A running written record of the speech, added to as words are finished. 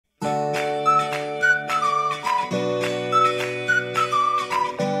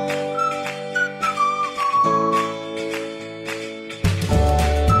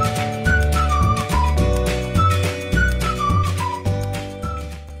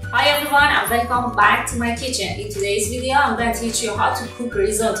everyone and welcome back to my kitchen. In today's video, I'm going to teach you how to cook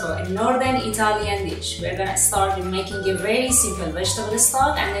risotto, a northern Italian dish. We're going to start with making a very simple vegetable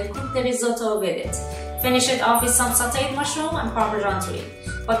stock and then cook the risotto with it. Finish it off with some sauteed mushroom and Parmesan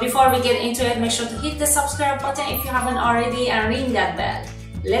Tuille. But before we get into it, make sure to hit the subscribe button if you haven't already and ring that bell.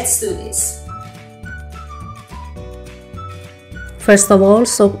 Let's do this. First of all,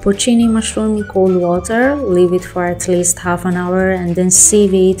 soak porcini mushroom in cold water, leave it for at least half an hour and then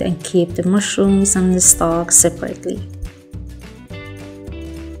sieve it and keep the mushrooms and the stock separately.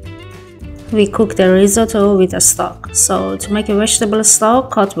 We cook the risotto with a stock, so to make a vegetable stock,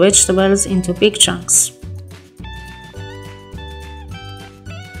 cut vegetables into big chunks.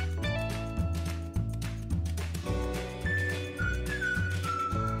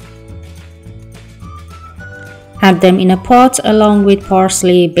 Add them in a pot along with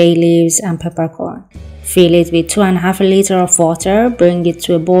parsley, bay leaves and peppercorn. Fill it with 2.5 liters of water, bring it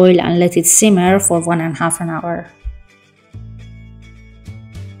to a boil and let it simmer for 1.5 hours.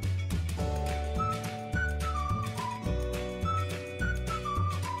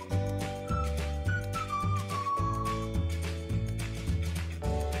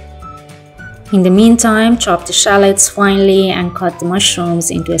 In the meantime, chop the shallots finely and cut the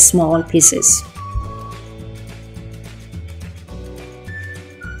mushrooms into small pieces.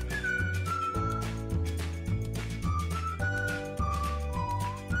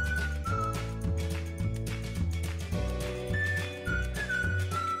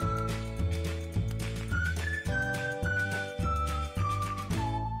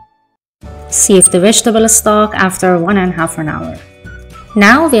 Sieve the vegetable stock after 1.5 hours.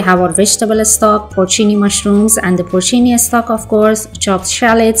 Now we have our vegetable stock, porcini mushrooms and the porcini stock, of course, chopped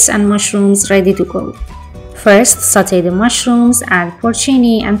shallots and mushrooms ready to go. First, saute the mushrooms, add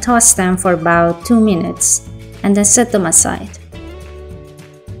porcini and toss them for about 2 minutes and then set them aside.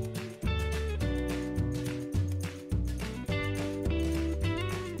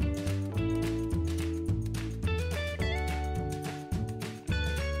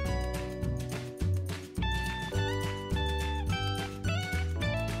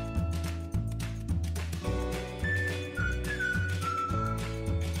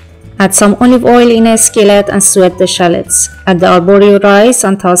 Add some olive oil in a skillet and sweat the shallots. Add the arborio rice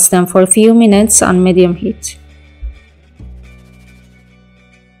and toss them for a few minutes on medium heat.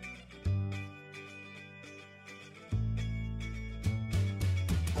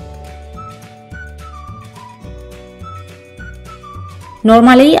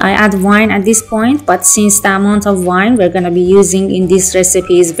 Normally, I add wine at this point, but since the amount of wine we're gonna be using in this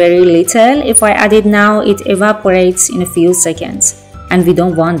recipe is very little, if I add it now, it evaporates in a few seconds. And we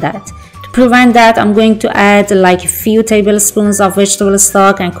don't want that. To prevent that, I'm going to add like a few tablespoons of vegetable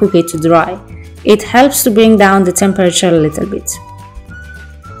stock and cook it to dry. It helps to bring down the temperature a little bit.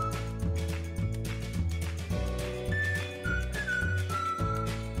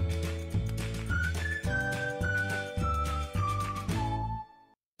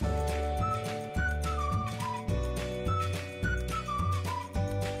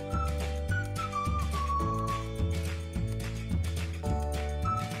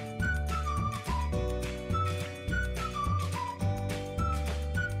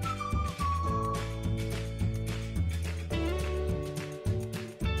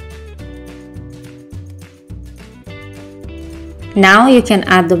 Now you can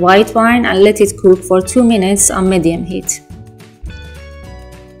add the white wine and let it cook for 2 minutes on medium heat.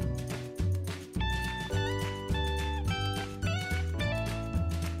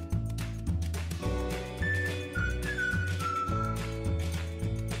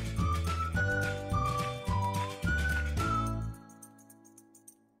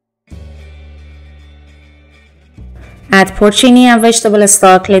 Add porcini and vegetable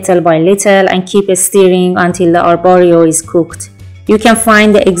stock little by little and keep stirring until the arborio is cooked. You can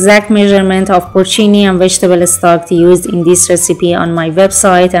find the exact measurement of porcini and vegetable stock used in this recipe on my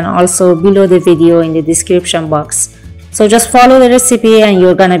website and also below the video in the description box. So just follow the recipe and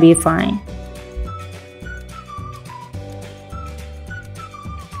you're gonna be fine.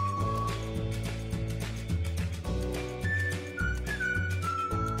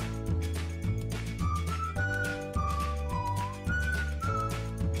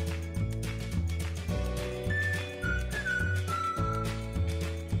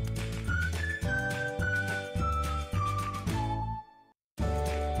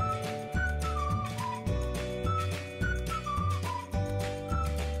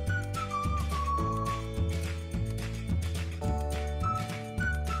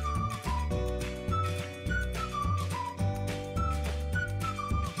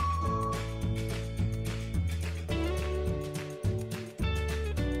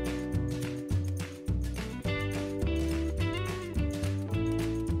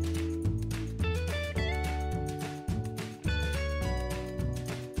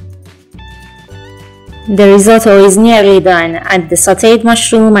 The risotto is nearly done. Add the sautéed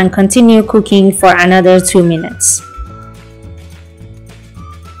mushroom and continue cooking for another 2 minutes.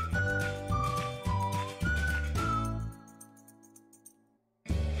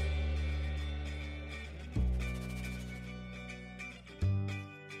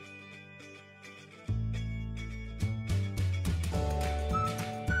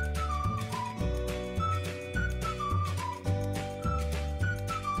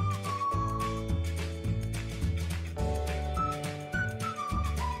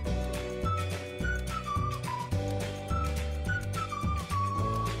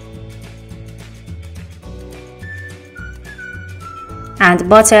 Add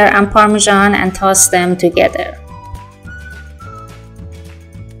butter and Parmesan and toss them together.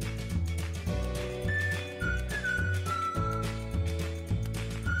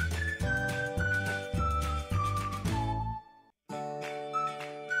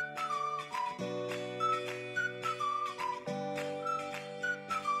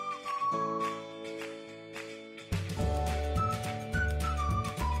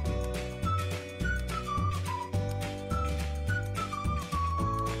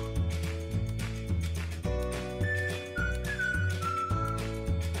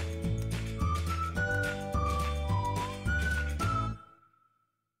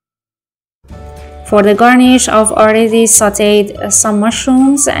 For the garnish, I've already sauteed some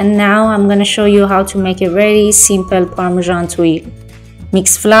mushrooms, and now I'm gonna show you how to make a very simple Parmesan tuile.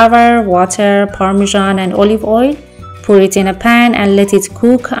 Mix flour, water, Parmesan and olive oil, pour it in a pan and let it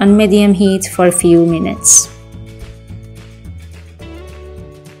cook on medium heat for a few minutes.